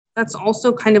that's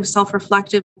also kind of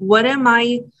self-reflective. What am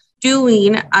I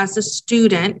doing as a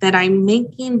student that I'm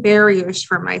making barriers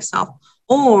for myself?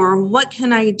 Or what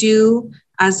can I do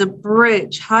as a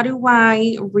bridge? How do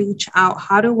I reach out?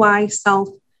 How do I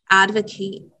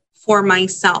self-advocate for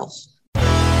myself?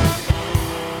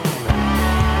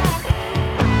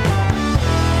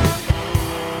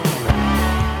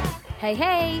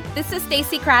 Hey, this is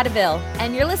Stacy Cradaville,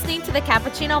 and you're listening to the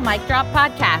Cappuccino Mic Drop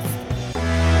Podcast.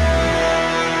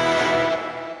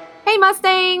 Hey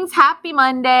Mustangs, happy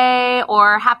Monday,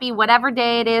 or happy whatever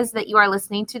day it is that you are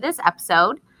listening to this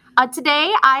episode.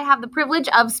 Today, I have the privilege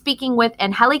of speaking with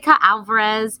Angelica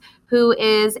Alvarez, who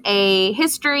is a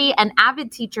history and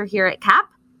avid teacher here at CAP.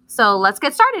 So let's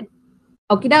get started.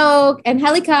 Okie doke.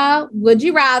 Angelica, would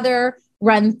you rather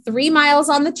run 3 miles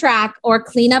on the track or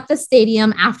clean up the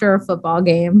stadium after a football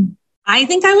game? I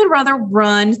think I would rather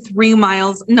run 3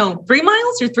 miles. No, 3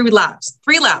 miles or 3 laps?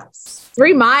 3 laps.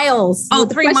 3 miles. Oh,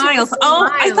 3 miles.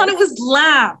 I thought it was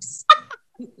laps.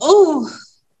 Ooh.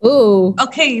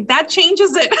 Okay, that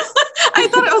changes it. I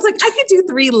was like, I could do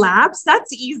 3 laps.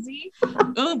 That's easy.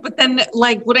 But then,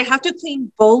 like, would I have to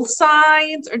clean both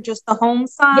sides or just the home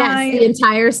side? Yes, the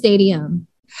entire stadium.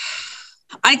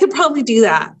 I could probably do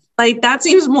that. Like, that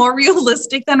seems more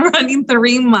realistic than running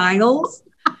 3 miles.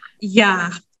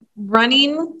 Yeah.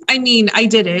 Running, I mean, I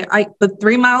did it. But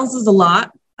 3 miles is a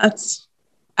lot.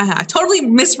 I totally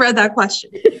misread that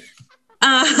question.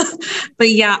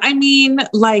 But yeah, I mean,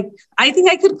 like, I think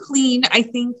I could clean. I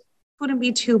think it wouldn't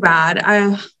be too bad.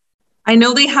 I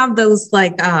know they have those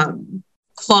like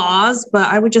claws, but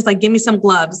I would just like, give me some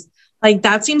gloves. Like,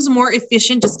 that seems more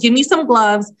efficient. Just give me some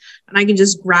gloves and I can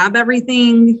just grab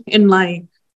everything and like,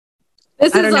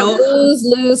 this is a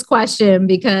lose-lose question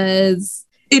because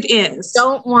it is.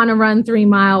 Don't want to run 3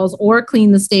 miles or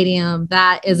clean the stadium.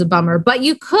 That is a bummer. But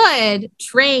you could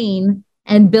train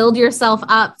and build yourself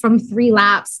up from 3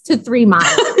 laps to 3 miles.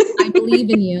 I believe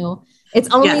in you. It's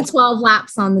only 12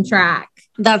 laps on the track.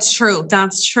 That's true.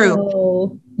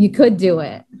 So you could do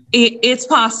it. It's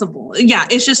possible. Yeah.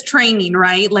 It's just training,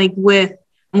 right? Like with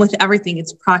everything,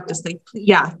 it's practice. Like,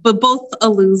 yeah, but both a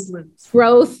lose-lose.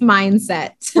 Growth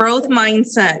mindset.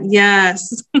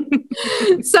 Yes.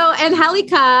 So,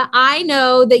 Angelica, I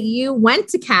know that you went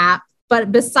to CAP,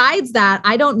 but besides that,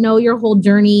 I don't know your whole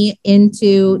journey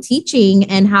into teaching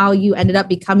and how you ended up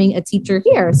becoming a teacher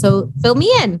here. So fill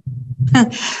me in.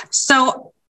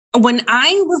 So when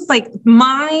I was like,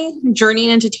 my journey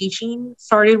into teaching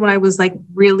started when I was like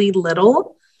really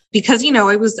little. Because, you know,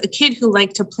 I was a kid who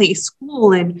liked to play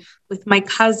school and with my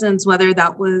cousins, whether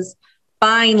that was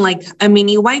buying like a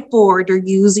mini whiteboard or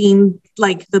using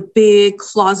like the big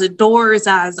closet doors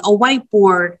as a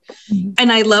whiteboard. Mm-hmm.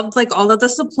 And I loved like all of the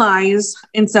supplies.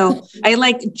 And so I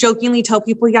like jokingly tell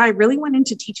people, yeah, I really went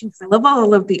into teaching because I love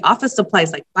all of the office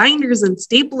supplies like binders and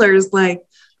staplers, like,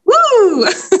 woo!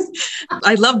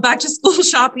 I love back to school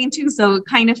shopping too. So it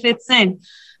kind of fits in.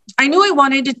 I knew I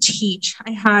wanted to teach.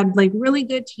 I had like really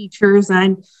good teachers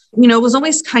and, you know, it was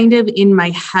always kind of in my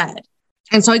head.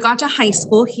 And so I got to high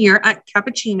school here at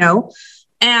Cappuccino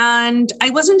and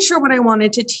I wasn't sure what I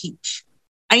wanted to teach.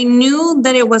 I knew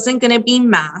that it wasn't going to be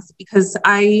math because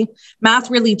math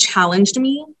really challenged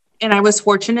me. And I was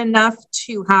fortunate enough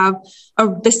to have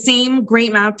the same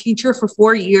great math teacher for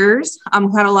 4 years,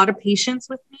 who had a lot of patience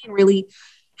with me and really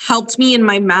helped me in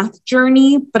my math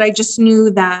journey, but I just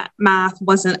knew that math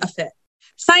wasn't a fit.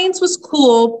 Science was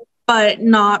cool, but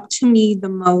not to me the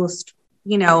most,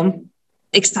 you know,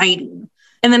 exciting.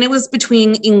 And then it was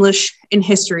between English and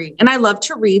history. And I love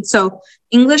to read. So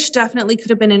English definitely could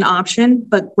have been an option,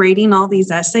 but grading all these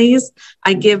essays,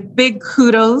 I give big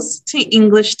kudos to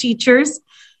English teachers.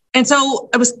 And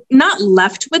so I was not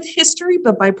left with history,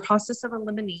 but by process of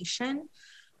elimination,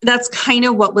 that's kind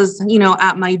of what was, you know,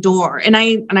 at my door. And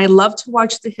I love to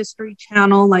watch the History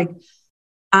Channel. Like,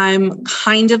 I'm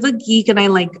kind of a geek and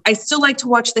I still like to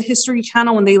watch the History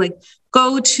Channel when they like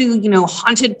go to, you know,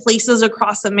 haunted places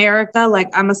across America. Like,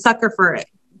 I'm a sucker for it.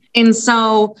 And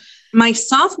so my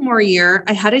sophomore year,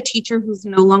 I had a teacher who's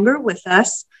no longer with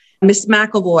us, Miss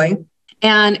McAvoy,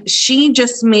 and she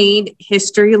just made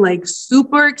history like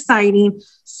super exciting,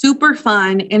 super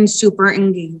fun, and super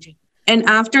engaging. And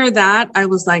after that, I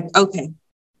was like, okay,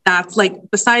 that's like,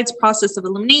 besides process of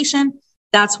elimination,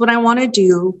 that's what I want to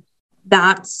do.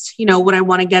 That's, you know, what I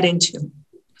want to get into.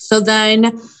 So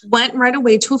then went right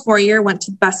away to a 4-year, went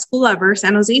to the best school ever,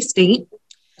 San Jose State,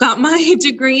 got my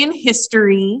degree in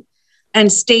history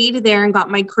and stayed there and got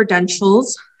my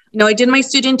credentials. You know, I did my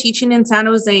student teaching in San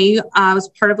Jose. I was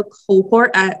part of a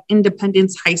cohort at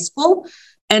Independence High School.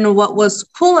 And what was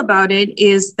cool about it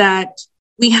is that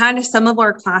we had some of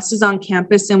our classes on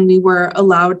campus, and we were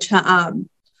allowed to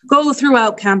go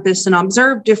throughout campus and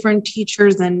observe different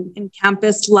teachers and in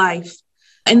campus life.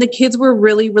 And the kids were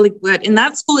really, really good. And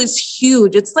that school is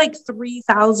huge. It's like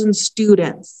 3,000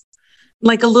 students,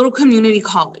 like a little community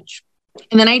college.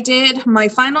 And then I did my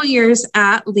final years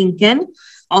at Lincoln,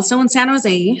 also in San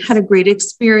Jose, had a great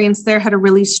experience there, had a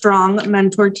really strong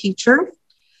mentor teacher.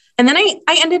 And then I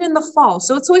ended in the fall.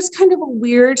 So it's always kind of a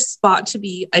weird spot to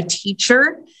be a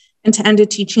teacher and to end a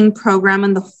teaching program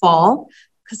in the fall,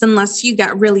 because unless you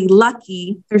get really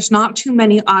lucky, there's not too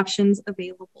many options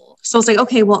available. So I was like,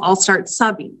 okay, well, I'll start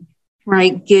subbing,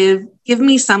 right? Give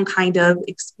me some kind of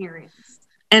experience.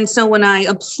 And so when I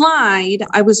applied,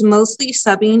 I was mostly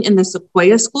subbing in the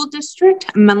Sequoia School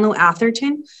District, Menlo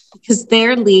Atherton, because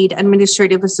their lead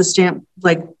administrative assistant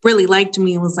really liked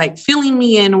me and was filling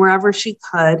me in wherever she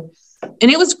could.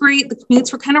 And it was great. The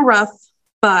commutes were kind of rough,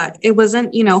 but it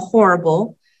wasn't,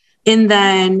 horrible. And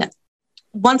then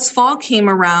once fall came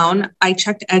around, I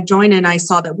checked EdJoin and I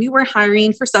saw that we were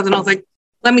hiring for subs. And I was like,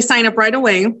 let me sign up right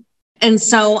away. And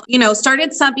so, started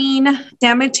subbing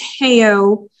San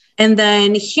Mateo. And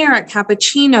then here at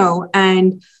Cappuccino,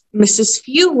 and Mrs.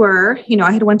 Fewer,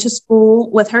 I had went to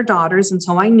school with her daughters. And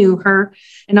so I knew her.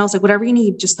 And I was like, whatever you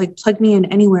need, just plug me in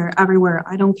anywhere, everywhere.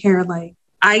 I don't care.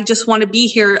 I just want to be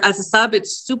here as a sub.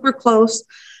 It's super close.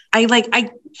 I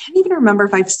can't even remember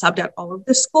if I've subbed at all of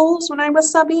the schools when I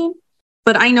was subbing,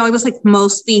 but I know I was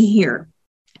mostly here.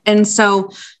 And so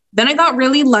then I got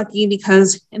really lucky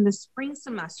because in the spring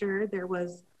semester, there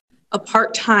was a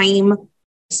part-time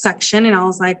section. And I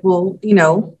was like, well,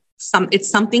 it's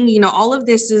something, all of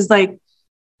this is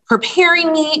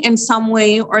preparing me in some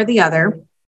way or the other,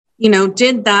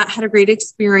 did that, had a great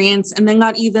experience, and then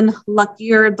got even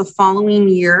luckier the following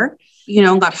year,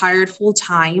 got hired full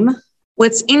time.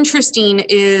 What's interesting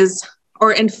is,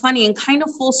 and funny and kind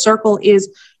of full circle is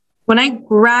when I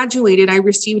graduated, I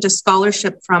received a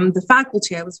scholarship from the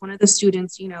faculty. I was one of the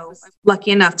students,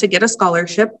 lucky enough to get a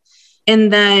scholarship.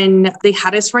 And then they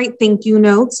had us write thank you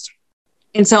notes.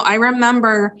 And so I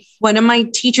remember one of my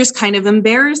teachers kind of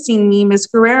embarrassing me, Ms.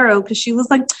 Guerrero, because she was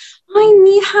like, hi,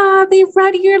 Mija, they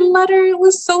read your letter. It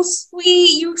was so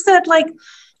sweet. You said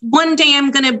one day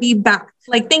I'm going to be back.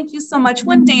 Thank you so much.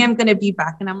 One day I'm going to be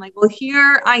back. And I'm like, well,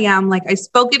 here I am. I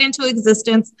spoke it into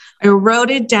existence. I wrote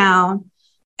it down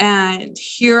and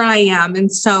here I am.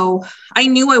 And so I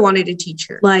knew I wanted a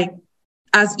teacher.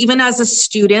 Even as a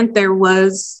student, there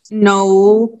was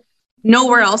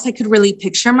nowhere else I could really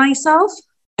picture myself.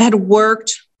 I had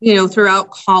worked,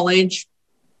 throughout college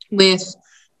with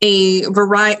a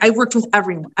variety. I worked with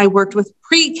everyone. I worked with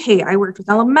pre-K. I worked with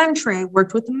elementary. I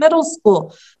worked with middle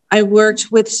school. I worked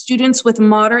with students with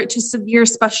moderate to severe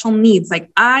special needs.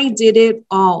 I did it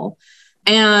all.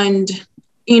 And,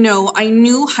 I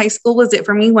knew high school was it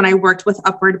for me when I worked with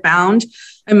Upward Bound.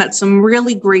 I met some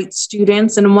really great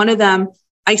students, and one of them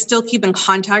I still keep in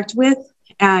contact with.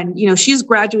 And, she's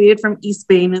graduated from East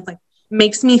Bay, and it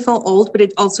makes me feel old, but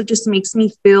it also just makes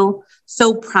me feel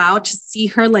so proud to see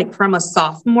her from a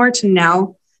sophomore to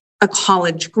now a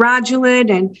college graduate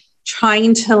and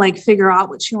trying to like figure out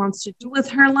what she wants to do with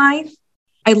her life.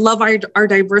 I love our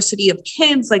diversity of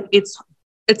kids. Like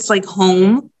it's like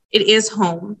home. It is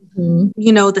home. Mm-hmm.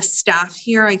 You know, the staff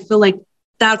here, I feel like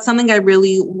that's something I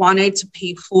really wanted to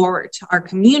pay forward to our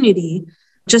community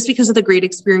just because of the great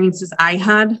experiences I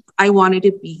had. I wanted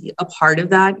to be a part of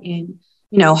that in,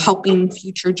 you know, helping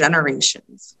future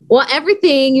generations. Well,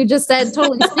 everything you just said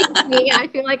totally speaks to me. I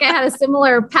feel like I had a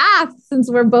similar path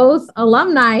since we're both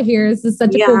alumni here. This is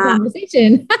such a cool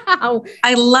conversation.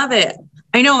 I love it.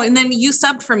 I know. And then you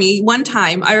subbed for me one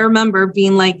time. I remember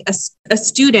being like a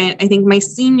student, I think my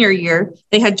senior year,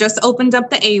 they had just opened up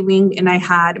the A wing and I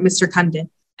had Mr. Cundon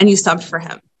and you subbed for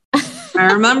him.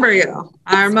 I remember you.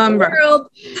 I remember.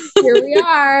 Here we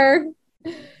are.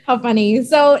 How funny.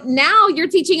 So now you're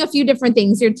teaching a few different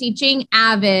things. You're teaching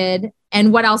AVID.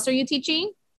 And what else are you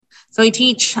teaching? So I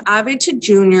teach AVID to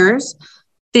juniors.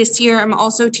 This year, I'm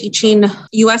also teaching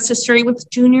U.S. history with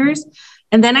juniors.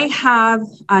 And then I have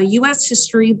U.S.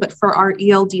 history, but for our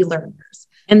ELD learners.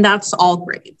 And that's all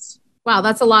grades. Wow,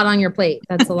 that's a lot on your plate.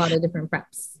 That's a lot of different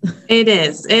preps. It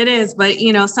is. But,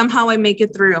 you know, somehow I make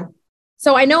it through.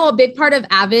 So I know a big part of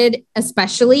AVID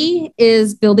especially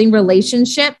is building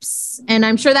relationships. And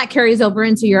I'm sure that carries over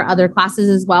into your other classes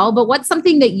as well. But what's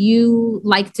something that you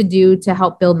like to do to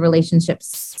help build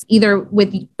relationships, either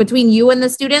between you and the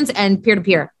students and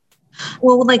peer-to-peer?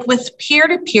 Well, like with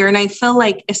peer-to-peer, and I feel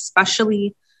like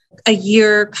especially a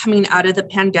year coming out of the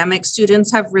pandemic,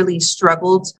 students have really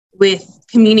struggled with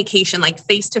communication, like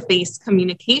face-to-face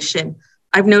communication.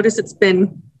 I've noticed it's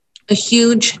been a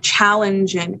huge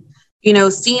challenge. And,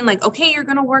 seeing like, okay, you're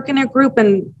going to work in a group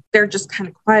and they're just kind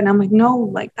of quiet. And I'm like, no,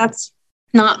 like that's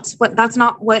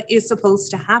not what is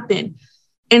supposed to happen.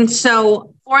 And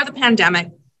so for the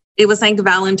pandemic, it was like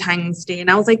Valentine's Day.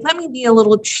 And I was like, let me be a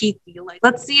little cheeky. Like,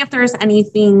 let's see if there's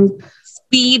anything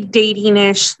speed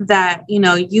dating-ish that,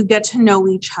 you get to know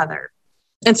each other.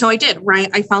 And so I did, right?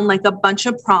 I found like a bunch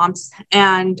of prompts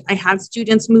and I had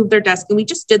students move their desk. And we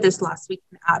just did this last week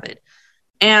in Avid.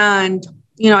 And,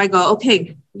 I go,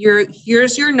 okay,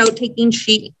 here's your note-taking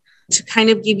sheet to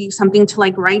kind of give you something to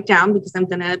like write down because I'm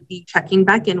going to be checking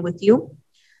back in with you.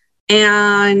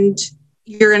 And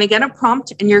you're going to get a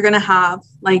prompt and you're going to have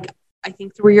like, I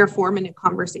think 3 or 4 minute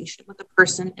conversation with the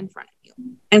person in front of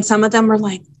you. And some of them were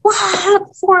like,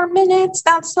 what? 4 minutes?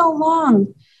 That's so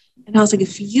long. And I was like,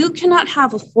 if you cannot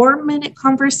have a 4-minute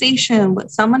conversation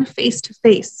with someone face to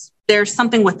face, there's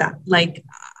something with that. Like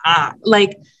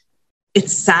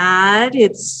it's sad.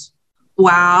 It's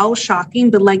wow,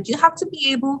 shocking, but like you have to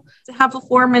be able to have a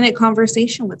 4-minute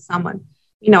conversation with someone.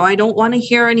 I don't want to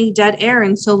hear any dead air.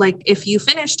 And so like, if you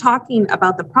finish talking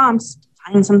about the prompts,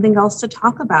 find something else to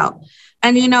talk about.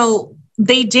 And,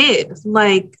 they did.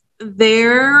 Like,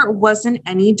 there wasn't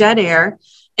any dead air.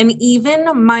 And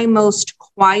even my most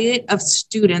quiet of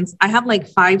students, I have like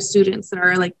 5 students that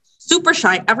are like super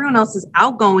shy. Everyone else is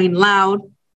outgoing, loud,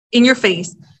 in your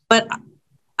face. But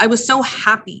I was so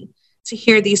happy to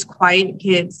hear these quiet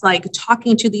kids like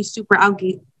talking to these super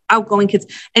outgoing kids.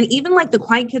 And even like the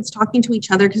quiet kids talking to each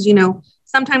other. Because,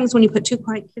 sometimes when you put 2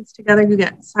 quiet kids together, you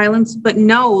get silence. But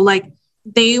no, like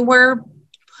they were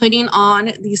putting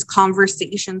on these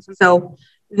conversations. And so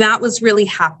that was really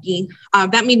happy.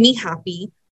 That made me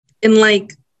happy. And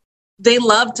like, they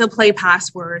love to play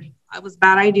password. It was a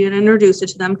bad idea to introduce it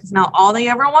to them because now all they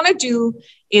ever want to do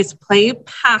is play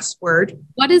password.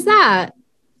 What is that?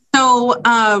 So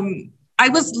I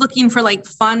was looking for like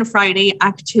fun Friday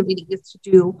activities to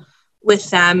do with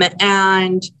them.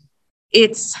 And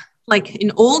it's like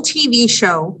an old TV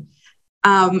show.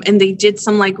 And they did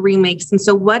some like remakes. And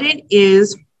so what it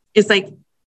is like,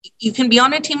 you can be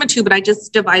on a team of 2, but I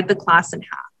just divide the class in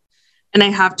half. And I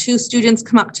have 2 students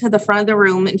come up to the front of the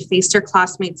room and face their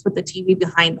classmates with the TV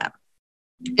behind them.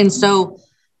 And so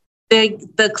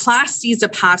the class sees a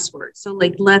password. So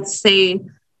like, let's say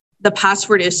the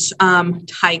password is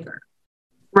tiger,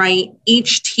 right?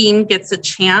 Each team gets a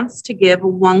chance to give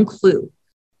 1 clue.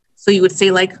 So you would say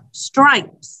like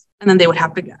stripes, and then they would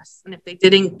have to guess. And if they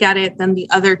didn't get it, then the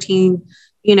other team,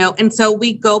 and so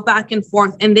we go back and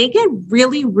forth and they get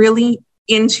really, really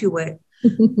into it.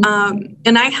 And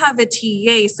I have a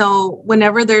TA. So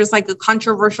whenever there's like a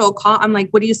controversial call, I'm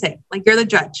like, what do you say? Like, you're the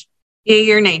judge.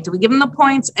 Yay or nay? Do we give them the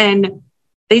points? And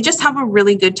they just have a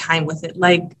really good time with it.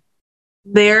 Like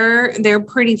they're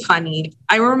pretty funny.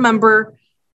 I remember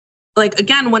like,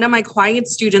 again, one of my quiet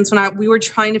students, when we were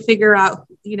trying to figure out,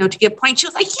 to get points, she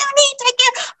was like, you need to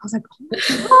get, I was like, oh my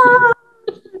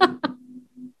God.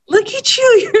 Look at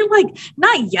you. You're like,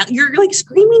 not yet. You're like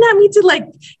screaming at me to like,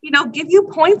 give you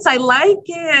points. I like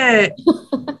it.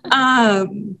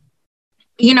 And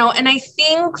I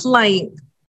think like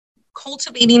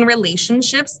cultivating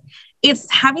relationships,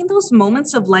 it's having those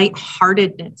moments of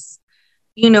lightheartedness,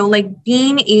 like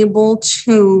being able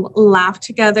to laugh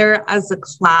together as a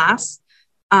class,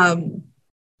 to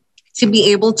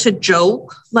be able to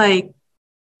joke. Like,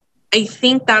 I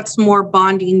think that's more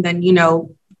bonding than,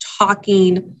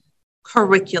 talking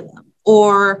curriculum.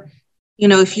 Or,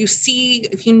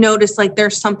 if you notice like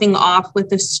there's something off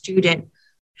with a student,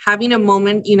 having a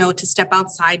moment, to step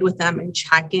outside with them and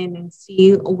check in and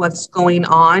see what's going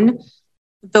on.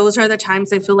 Those are the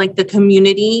times I feel like the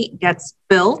community gets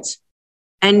built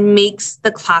and makes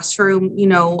the classroom,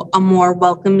 a more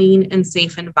welcoming and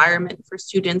safe environment for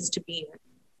students to be in.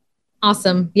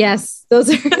 Awesome. Yes, those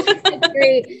are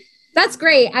great. That's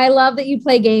great. I love that you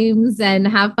play games and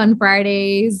have fun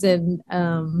Fridays. And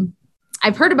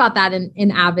I've heard about that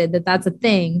in Avid, that's a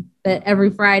thing, that every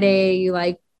Friday you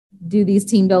like do these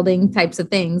team building types of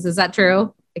things. Is that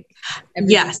true?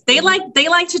 Yes, they like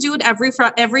to do it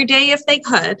every day if they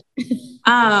could.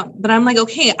 But I'm like,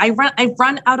 okay, I've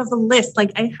run out of the list.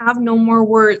 Like I have no more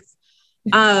words.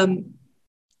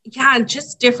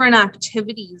 Just different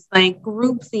activities, like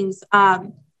group things.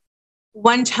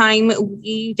 One time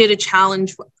we did a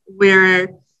challenge where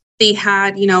they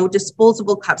had,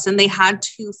 disposable cups and they had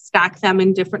to stack them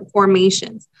in different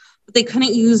formations, but they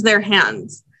couldn't use their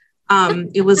hands.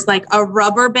 It was like a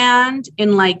rubber band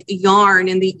and like yarn,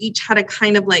 and they each had to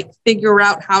kind of like figure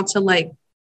out how to like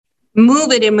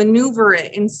move it and maneuver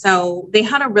it. And so they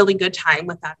had a really good time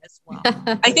with that as well.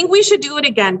 I think we should do it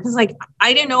again because like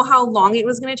I didn't know how long it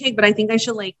was going to take, but I think I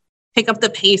should like pick up the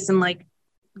pace and like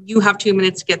you have 2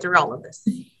 minutes to get through all of this.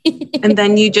 And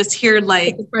then you just hear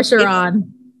like the pressure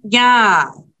on.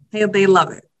 Yeah, they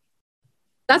love it.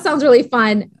 That sounds really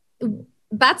fun.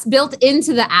 That's built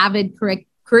into the Avid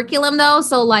curriculum though.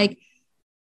 So like,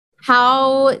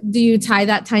 how do you tie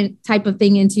that type of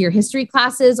thing into your history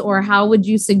classes, or how would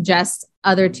you suggest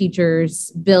other teachers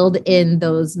build in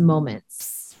those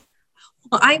moments?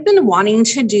 Well, I've been wanting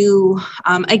to do,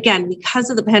 again, because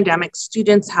of the pandemic,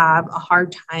 students have a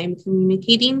hard time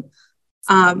communicating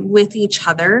with each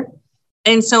other.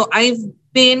 And so I've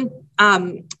been,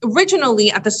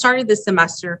 originally at the start of this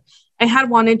semester, I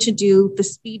had wanted to do the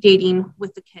speed dating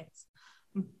with the kids.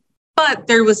 But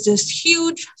there was this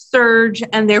huge surge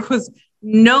and there was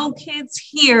no kids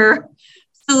here.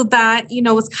 So that,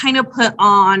 was kind of put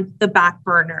on the back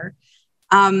burner.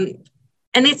 And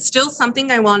it's still something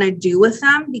I want to do with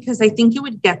them because I think it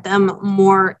would get them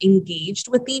more engaged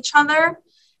with each other.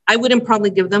 I wouldn't probably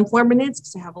give them 4 minutes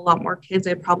because I have a lot more kids.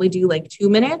 I'd probably do like 2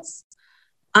 minutes.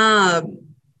 And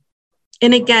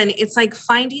again, it's like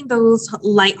finding those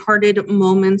lighthearted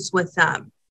moments with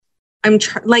them. I'm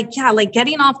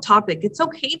getting off topic. It's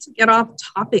okay to get off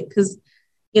topic because,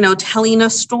 telling a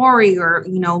story or,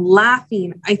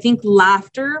 laughing. I think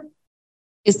laughter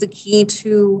is the key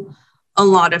to a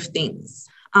lot of things.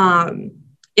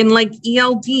 In like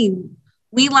ELD,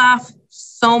 we laugh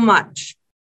so much.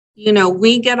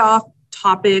 We get off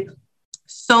topic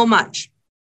so much.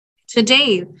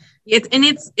 Today,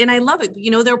 and I love it.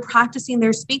 They're practicing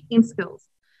their speaking skills.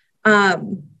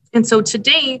 And so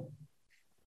today,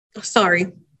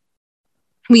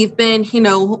 we've been,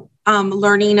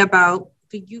 learning about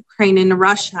the Ukraine and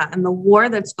Russia and the war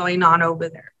that's going on over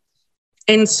there.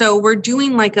 And so we're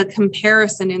doing like a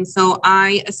comparison. And so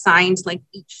I assigned like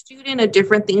each student a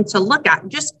different thing to look at,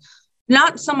 just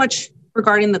not so much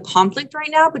regarding the conflict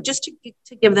right now, but just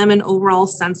to give them an overall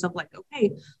sense of like,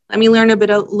 okay, let me learn a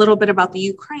little bit about the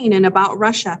Ukraine and about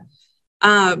Russia.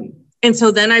 And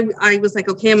so then I was like,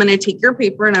 okay, I'm going to take your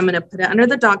paper and I'm going to put it under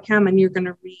the doc cam and you're going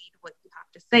to read what you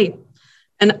have to say.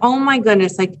 And oh my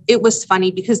goodness, like it was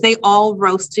funny because they all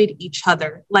roasted each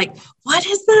other. Like, what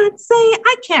does that say?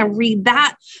 I can't read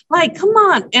that. Like, come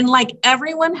on. And like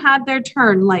everyone had their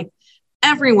turn. Like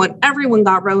everyone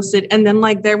got roasted. And then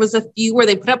like there was a few where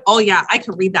they put up, oh yeah, I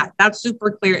can read that. That's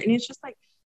super clear. And it's just like,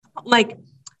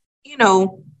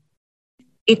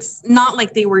 it's not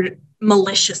like they were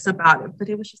malicious about it, but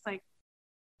it was just like,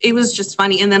 it was just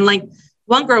funny. And then like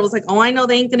one girl was like, oh, I know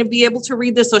they ain't going to be able to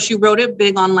read this. So she wrote it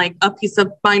big on like a piece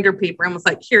of binder paper and was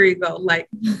like, here you go. Like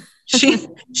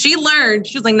she learned,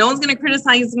 she was like, no one's going to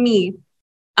criticize me.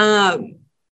 And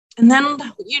then,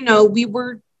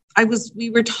 we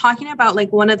were talking about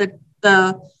like one of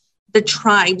the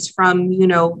tribes from,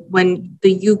 when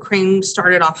the Ukraine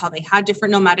started off, how they had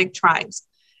different nomadic tribes.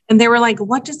 And they were like,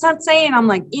 what does that say? And I'm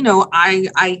like,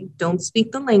 I don't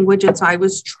speak the language. And so I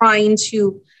was trying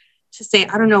to say,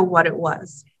 I don't know what it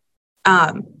was.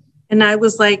 And I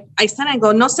was like, I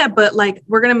go, no, Seb, but like,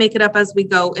 we're going to make it up as we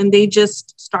go. And they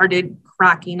just started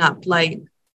cracking up. Like,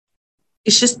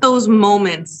 it's just those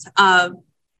moments of,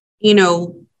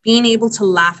 being able to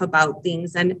laugh about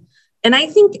things. And I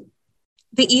think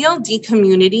the ELD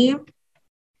community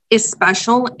is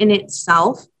special in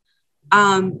itself.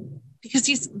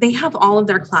 Because they have all of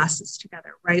their classes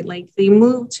together, right? Like they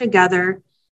move together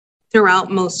through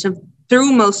most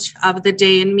of the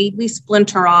day, and maybe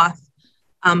splinter off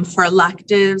for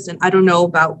electives. And I don't know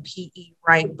about PE,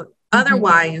 right? But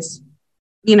otherwise,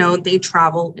 they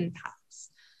travel in paths.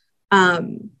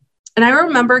 And I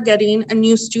remember getting a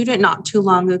new student not too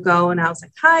long ago, and I was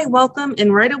like, hi, welcome.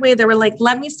 And right away they were like,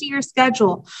 let me see your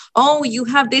schedule. Oh, you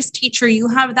have this teacher, you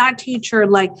have that teacher.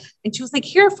 Like, and she was like,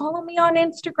 here, follow me on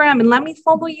Instagram and let me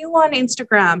follow you on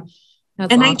Instagram.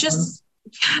 That's and awesome.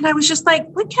 I was just like,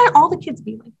 why can't all the kids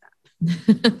be like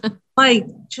that? Like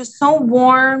just so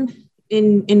warm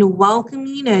and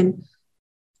welcoming. And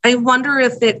I wonder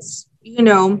if it's,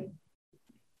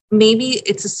 maybe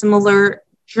it's a similar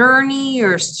journey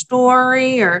or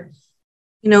story or,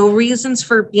 reasons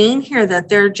for being here, that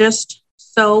they're just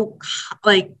so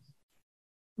like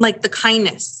the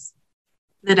kindness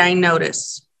that I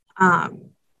notice,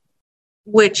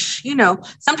 which,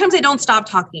 sometimes I don't stop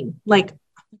talking. Like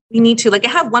we need to, like, I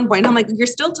have one boy and I'm like, you're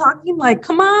still talking? Like,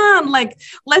 come on, like,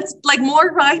 let's like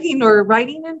more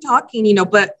writing and talking,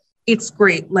 but it's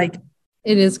great. Like,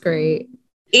 it is great.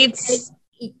 It's,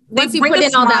 once you put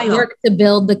in all that work to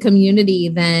build the community,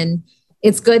 then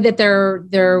it's good that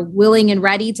they're willing and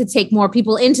ready to take more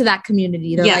people into that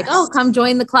community. They're like, oh, come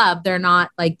join the club. They're not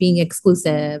like being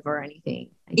exclusive or anything.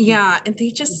 Yeah. And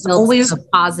they just always a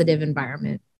positive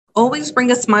environment. Always bring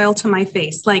a smile to my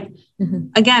face. Like,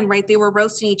 again, right, they were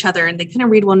roasting each other and they couldn't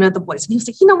read one of the boys. And he was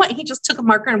like, you know what? He just took a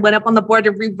marker and went up on the board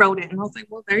and rewrote it. And I was like,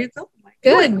 well, there you go.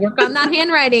 Good. Work on that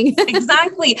handwriting.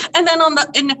 Exactly. And then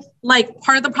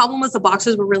part of the problem was the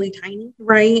boxes were really tiny,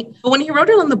 right? But when he wrote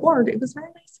it on the board, it was very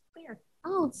nice and clear.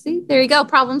 Oh, see, there you go.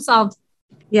 Problem solved.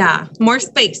 Yeah. More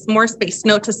space.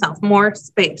 Note to self, more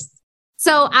space.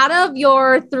 So out of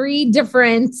your 3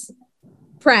 different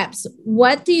preps,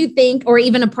 what do you think, or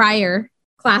even a prior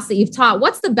class that you've taught,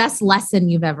 what's the best lesson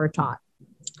you've ever taught?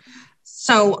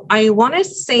 So I want to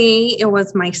say it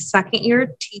was my second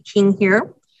year teaching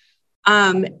here.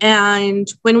 And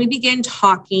when we began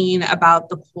talking about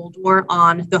the Cold War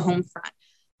on the home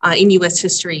front in U.S.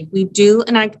 history, we do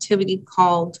an activity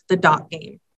called the dot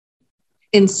game.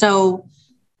 And so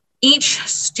each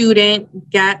student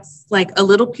gets like a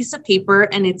little piece of paper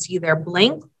and it's either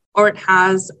blank or it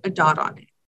has a dot on it.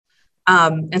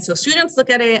 And so students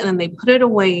look at it and then they put it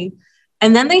away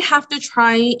and then they have to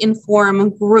try and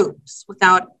form groups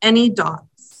without any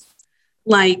dots.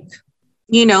 Like,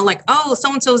 oh,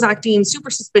 so-and-so is acting super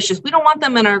suspicious. We don't want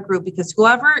them in our group because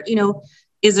whoever,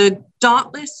 is a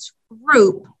dotless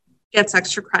group gets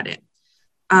extra credit.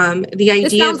 The idea.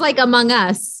 This sounds like Among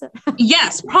Us.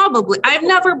 Yes, probably. I've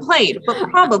never played, but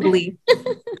probably.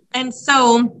 And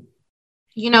so,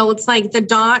 it's like the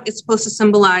dot is supposed to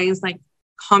symbolize like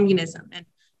communism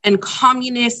and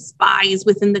communist spies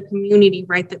within the community,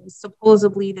 right? That was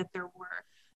supposedly that there were.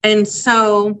 And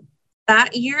so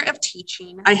that year of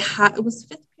teaching, it was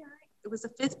a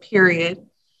 5th period.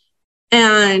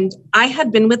 And I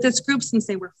had been with this group since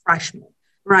they were freshmen,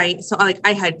 right? So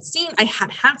I had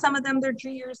had some of them their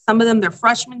juniors, some of them their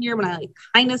freshman year when I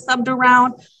kind of subbed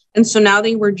around. And so now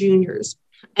they were juniors.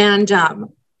 And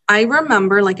I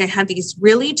remember I had these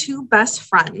really 2 best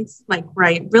friends,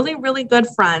 really, really good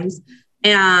friends.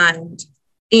 And,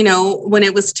 when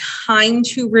it was time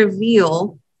to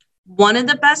reveal, one of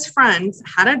the best friends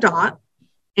had a dot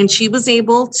and she was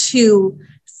able to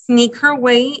sneak her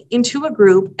way into a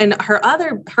group. And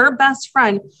her best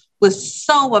friend was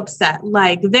so upset.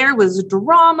 There was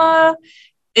drama.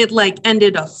 It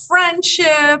ended a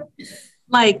friendship.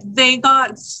 They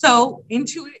got so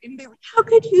into it and they're like, how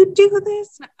could you do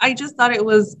this? And I just thought it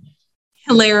was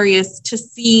hilarious to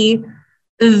see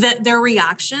that their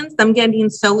reactions, them getting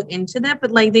so into that,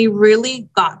 but they really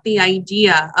got the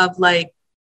idea of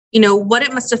what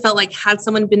it must have felt like had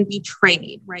someone been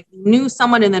betrayed, right? You knew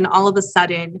someone and then all of a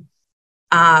sudden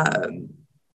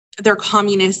they're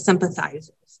communist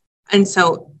sympathizers. And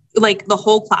so the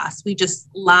whole class, we just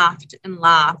laughed and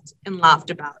laughed and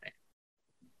laughed about it.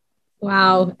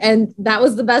 Wow. And that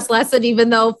was the best lesson,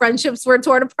 even though friendships were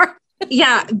torn apart.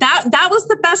 Yeah, that was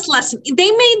the best lesson.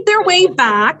 They made their way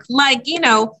back.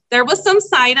 There was some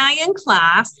side eye in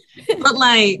class, but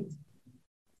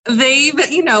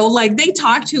they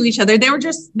talked to each other.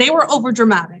 They were over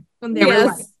dramatic when they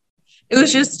were it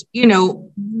was just,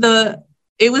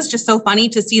 it was just so funny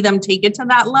to see them take it to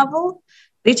that level.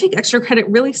 They take extra credit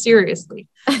really seriously.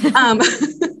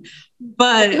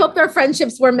 But I hope their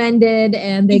friendships were mended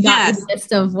and they got the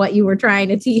gist of what you were trying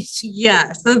to teach.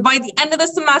 Yes. So by the end of the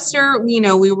semester, we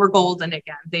were golden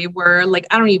again. They were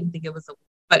I don't even think it was a week,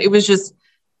 but it was just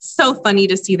so funny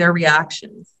to see their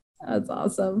reactions. That's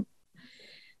awesome.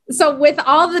 So with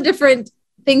all the different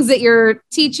things that you're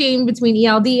teaching between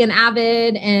ELD and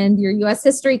AVID and your US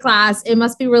history class, it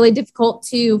must be really difficult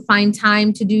to find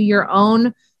time to do your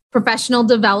own professional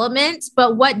development,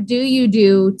 but what do you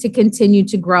do to continue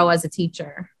to grow as a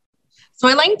teacher? So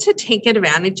I like to take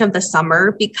advantage of the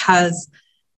summer because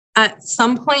at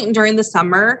some point during the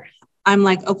summer, I'm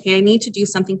like, okay, I need to do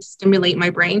something to stimulate my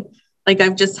brain.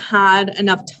 I've just had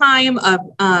enough time of,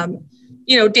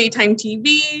 daytime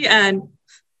TV and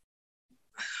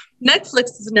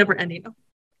Netflix is never ending.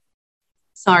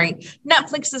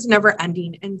 Netflix is never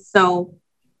ending. And so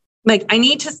I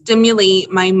need to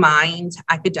stimulate my mind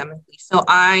academically. So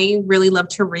I really love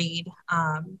to read.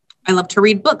 I love to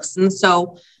read books. And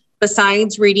so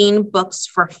besides reading books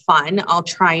for fun, I'll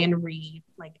try and read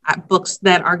books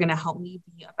that are going to help me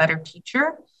be a better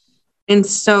teacher. And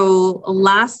so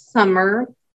last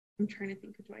summer, I'm trying to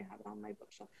think, do I have it on my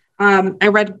bookshelf? I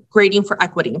read Grading for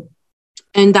Equity.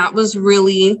 And that was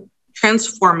really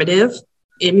transformative.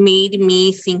 It made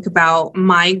me think about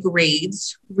my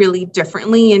grades really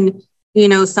differently and,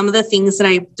 some of the things that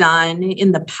I've done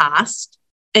in the past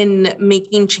and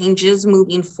making changes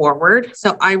moving forward.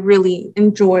 So I really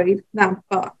enjoyed that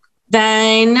book.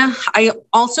 Then I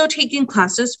also taken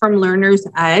classes from Learner's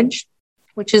Edge,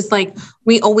 which is like,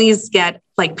 we always get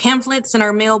like pamphlets in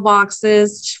our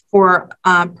mailboxes for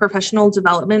professional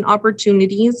development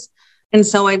opportunities. And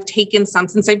so I've taken some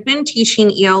since I've been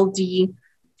teaching ELD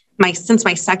since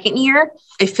my second year.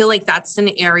 I feel like that's an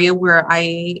area where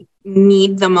I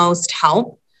need the most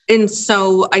help. And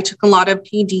so I took a lot of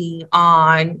PD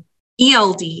on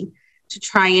ELD to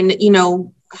try and,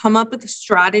 come up with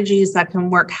strategies that can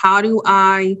work. How do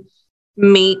I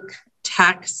make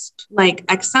text like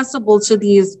accessible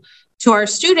to our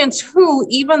students who,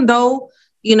 even though,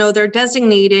 they're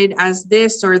designated as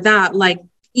this or that, like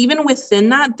even within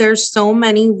that, there's so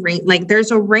many,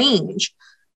 there's a range.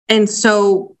 And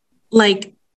so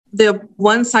like the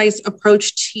one size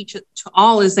approach teach it to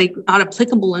all is like not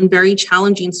applicable and very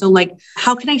challenging. So like,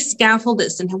 how can I scaffold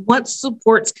this and what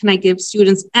supports can I give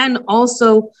students? And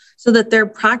also so that they're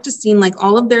practicing like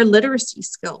all of their literacy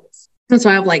skills. And so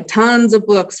I have like tons of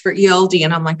books for ELD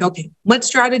and I'm like, okay, what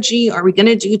strategy are we going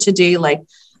to do today? Like,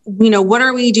 what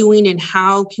are we doing and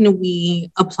how can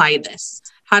we apply this?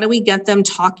 How do we get them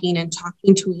talking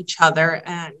to each other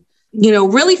and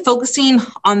really focusing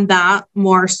on that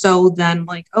more so than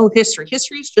like, history.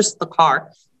 History is just the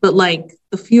car, but like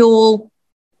the fuel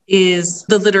is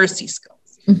the literacy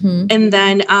skills. Mm-hmm. And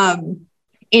then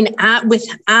with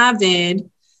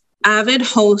Avid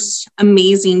hosts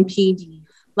amazing PD.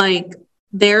 Like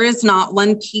there is not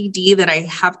one PD that I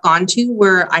have gone to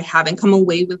where I haven't come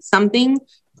away with something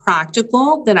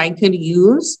practical that I could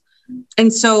use.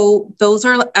 And so those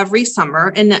are every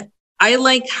summer. And I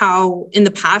like how in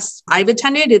the past I've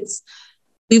attended,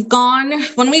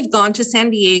 when we've gone to San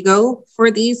Diego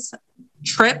for these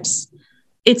trips,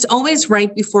 it's always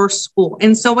right before school.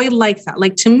 And so I like that.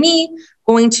 Like to me,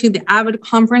 going to the Avid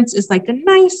conference is like a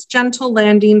nice gentle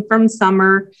landing from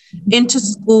summer into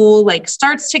school, like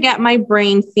starts to get my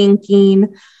brain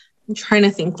thinking. I'm trying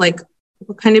to think like,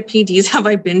 what kind of PDs have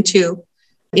I been to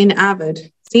in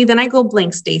Avid? See, then I go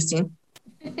blank, Stacy.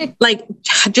 Like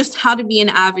just how to be an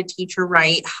Avid teacher,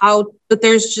 right? But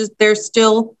there's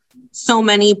still so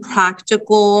many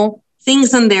practical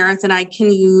things in there that I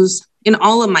can use in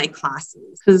all of my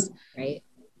classes. Because right.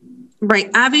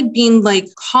 Avid being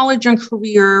like college and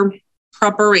career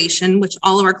preparation, which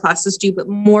all of our classes do, but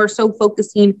more so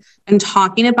focusing and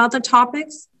talking about the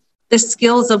topics, the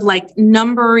skills of like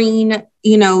numbering,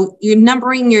 you're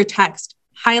numbering your text,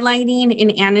 highlighting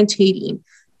and annotating,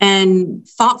 and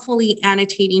thoughtfully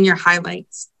annotating your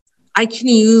highlights. I can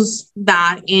use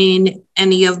that in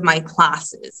any of my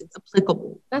classes. It's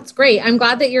applicable. That's great. I'm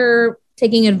glad that you're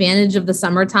taking advantage of the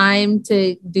summertime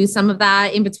to do some of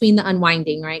that in between the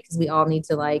unwinding, right? Because we all need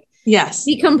to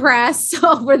decompress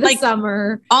over the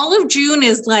summer. All of June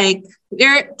is like,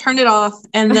 turn it off.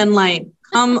 And then like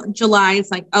come July,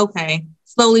 it's like, okay,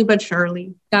 slowly but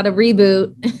surely. Got to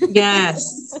reboot.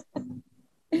 Yes.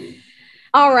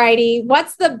 All righty.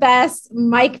 What's the best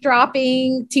mic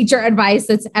dropping teacher advice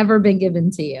that's ever been given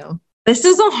to you? This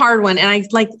is a hard one. And I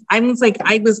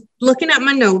was looking at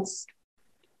my notes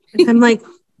and I'm like,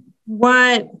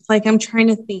 what? Like, I'm trying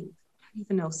to think. I don't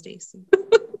even know, Stacy.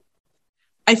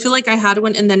 I feel like I had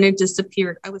one and then it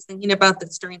disappeared. I was thinking about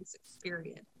this during this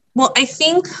period. Well, I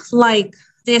think like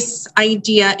this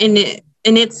idea and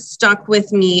it stuck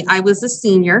with me. I was a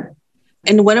senior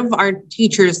and one of our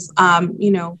teachers,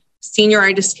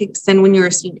 senioritis kicks in when you're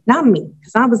a senior. Not me,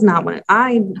 because I was not one.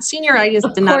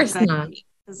 Senioritis did not affect me.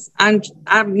 I'm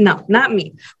not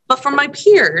me. But for my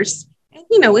peers,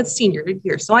 it's senior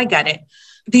year, so I get it.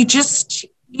 They just,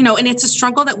 and it's a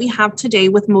struggle that we have today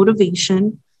with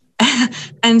motivation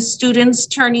and students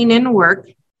turning in work.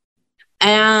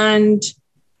 And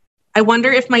I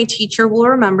wonder if my teacher will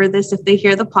remember this if they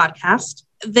hear the podcast.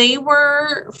 They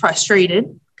were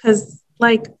frustrated because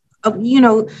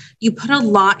you put a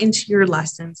lot into your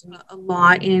lessons, a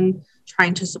lot in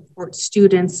trying to support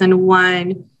students. And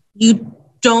when you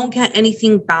don't get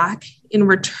anything back in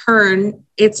return,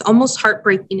 it's almost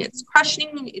heartbreaking. It's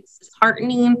crushing. It's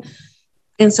disheartening.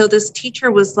 And so this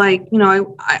teacher was like,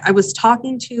 I was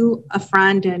talking to a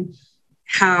friend and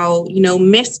how,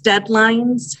 missed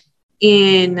deadlines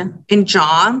in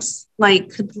jobs,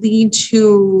 could lead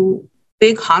to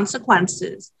big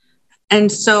consequences. And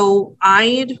so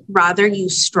I'd rather you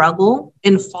struggle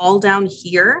and fall down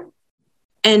here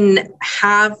and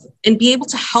be able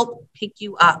to help pick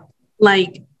you up,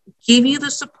 give you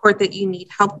the support that you need,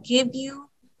 help give you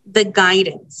the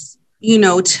guidance,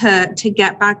 to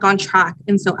get back on track.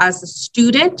 And so as a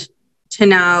student to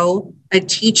now a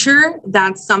teacher,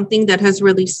 that's something that has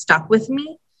really stuck with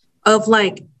me of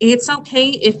it's okay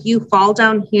if you fall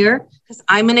down here because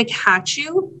I'm going to catch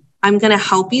you I'm going to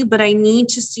help you, but I need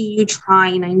to see you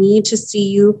trying. I need to see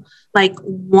you like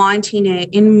wanting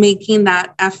it and making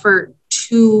that effort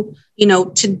to,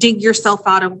 to dig yourself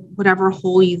out of whatever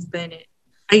hole you've been in.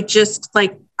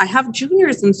 I have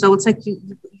juniors. And so it's like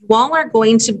you all are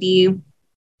going to be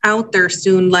out there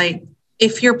soon. Like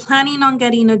if you're planning on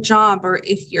getting a job, or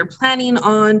if you're planning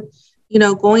on,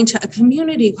 going to a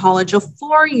community college, a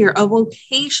 4-year, a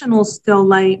vocational skill,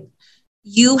 like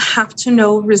you have to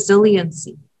know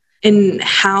resiliency and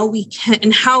how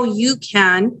you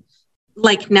can,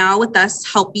 like now with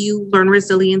us, help you learn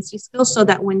resiliency skills so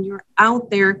that when you're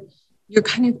out there, you're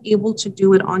kind of able to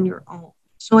do it on your own.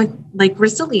 So I like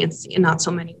resiliency in not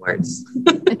so many words.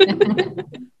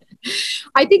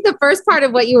 I think the first part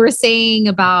of what you were saying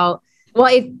about,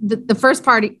 the first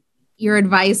part of your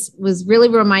advice was really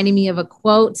reminding me of a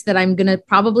quote that I'm going to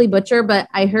probably butcher, but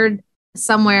I heard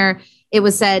somewhere it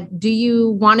was said, do you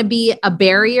want to be a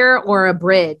barrier or a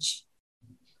bridge?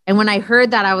 And when I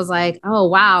heard that, I was like, oh,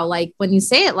 wow. Like when you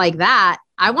say it like that,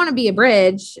 I want to be a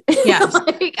bridge.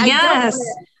 Yes.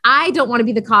 I don't want to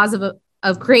be the cause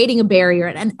of creating a barrier,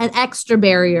 an extra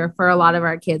barrier for a lot of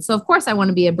our kids. So of course I want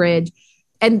to be a bridge,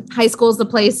 and high school is the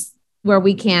place where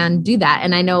we can do that.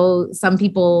 And I know some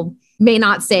people may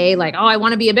not say like, oh, I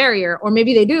want to be a barrier, or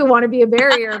maybe they do want to be a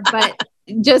barrier, but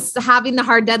just having the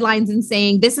hard deadlines and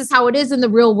saying, this is how it is in the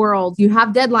real world. You have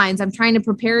deadlines. I'm trying to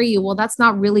prepare you. Well, that's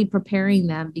not really preparing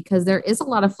them, because there is a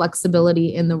lot of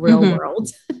flexibility in the real world.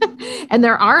 And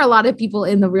there are a lot of people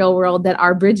in the real world that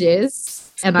are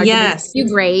bridges and are going to give you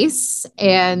grace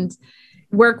and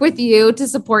work with you to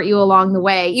support you along the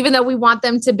way. Even though we want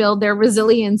them to build their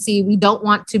resiliency, we don't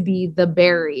want to be the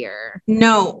barrier.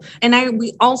 No. And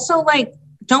we also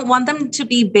don't want them to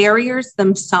be barriers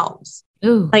themselves.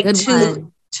 Ooh, we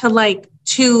don't,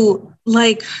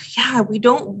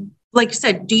 like you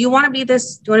said, do you want to be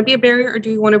this? Do you want to be a barrier, or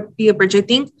do you want to be a bridge? I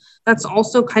think that's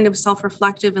also kind of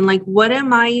self-reflective, and like, what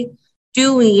am I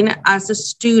doing as a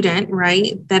student,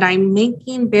 right? That I'm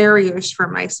making barriers for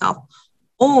myself,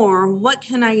 or what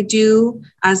can I do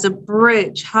as a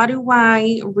bridge? How do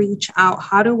I reach out?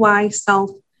 How do I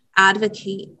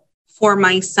self-advocate for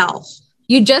myself?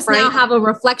 You just now have a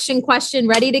reflection question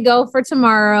ready to go for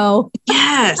tomorrow.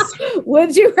 Yes.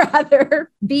 Would you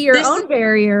rather be your own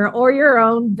barrier or your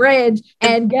own bridge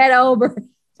and get over?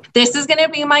 This is going to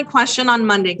be my question on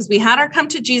Monday, because we had our come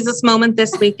to Jesus moment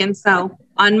this week. And so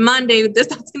on Monday,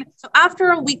 so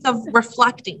after a week of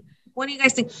reflecting, what do you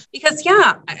guys think? Because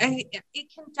it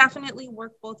can definitely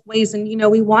work both ways. And,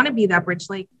 we want to be that bridge.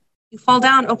 Like you fall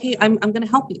down. Okay, I'm going to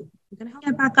help you. I'm going to help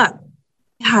you back up.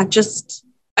 Yeah,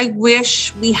 I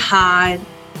wish we had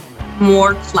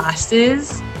more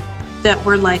classes that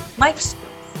were like life skills.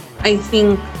 I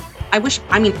would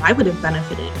have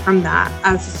benefited from that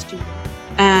as a student.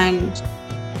 And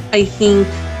I think,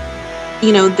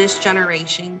 this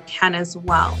generation can as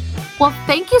well. Well,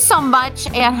 thank you so much,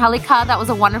 Angelica. That was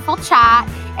a wonderful chat.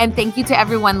 And thank you to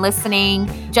everyone listening.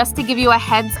 Just to give you a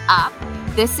heads up,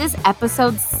 this is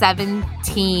episode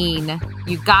 17.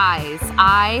 You guys,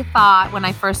 I thought when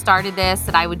I first started this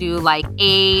that I would do like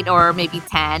 8 or maybe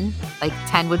 10. Like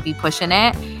 10 would be pushing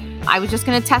it. I was just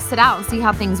going to test it out and see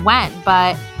how things went.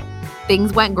 But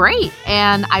things went great.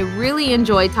 And I really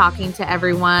enjoyed talking to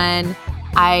everyone.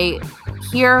 I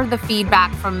hear the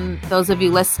feedback from those of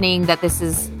you listening that this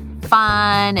is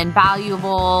fun and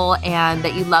valuable, and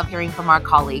that you love hearing from our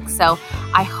colleagues. So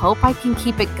I hope I can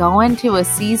keep it going to a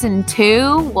season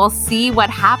 2. We'll see what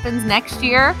happens next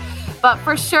year. But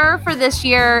for sure, for this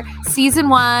year, season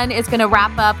 1 is going to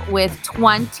wrap up with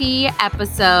 20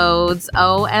 episodes.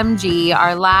 OMG.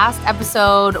 Our last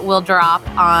episode will drop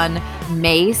on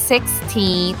May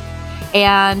 16th.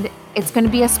 And it's going to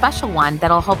be a special one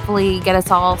that'll hopefully get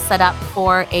us all set up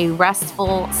for a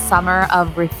restful summer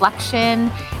of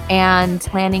reflection and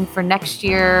planning for next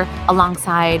year,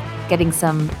 alongside getting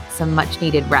some much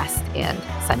needed rest and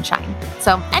sunshine.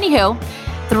 So anywho,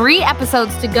 3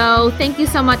 episodes to go. Thank you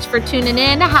so much for tuning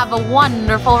in. Have a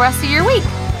wonderful rest of your week.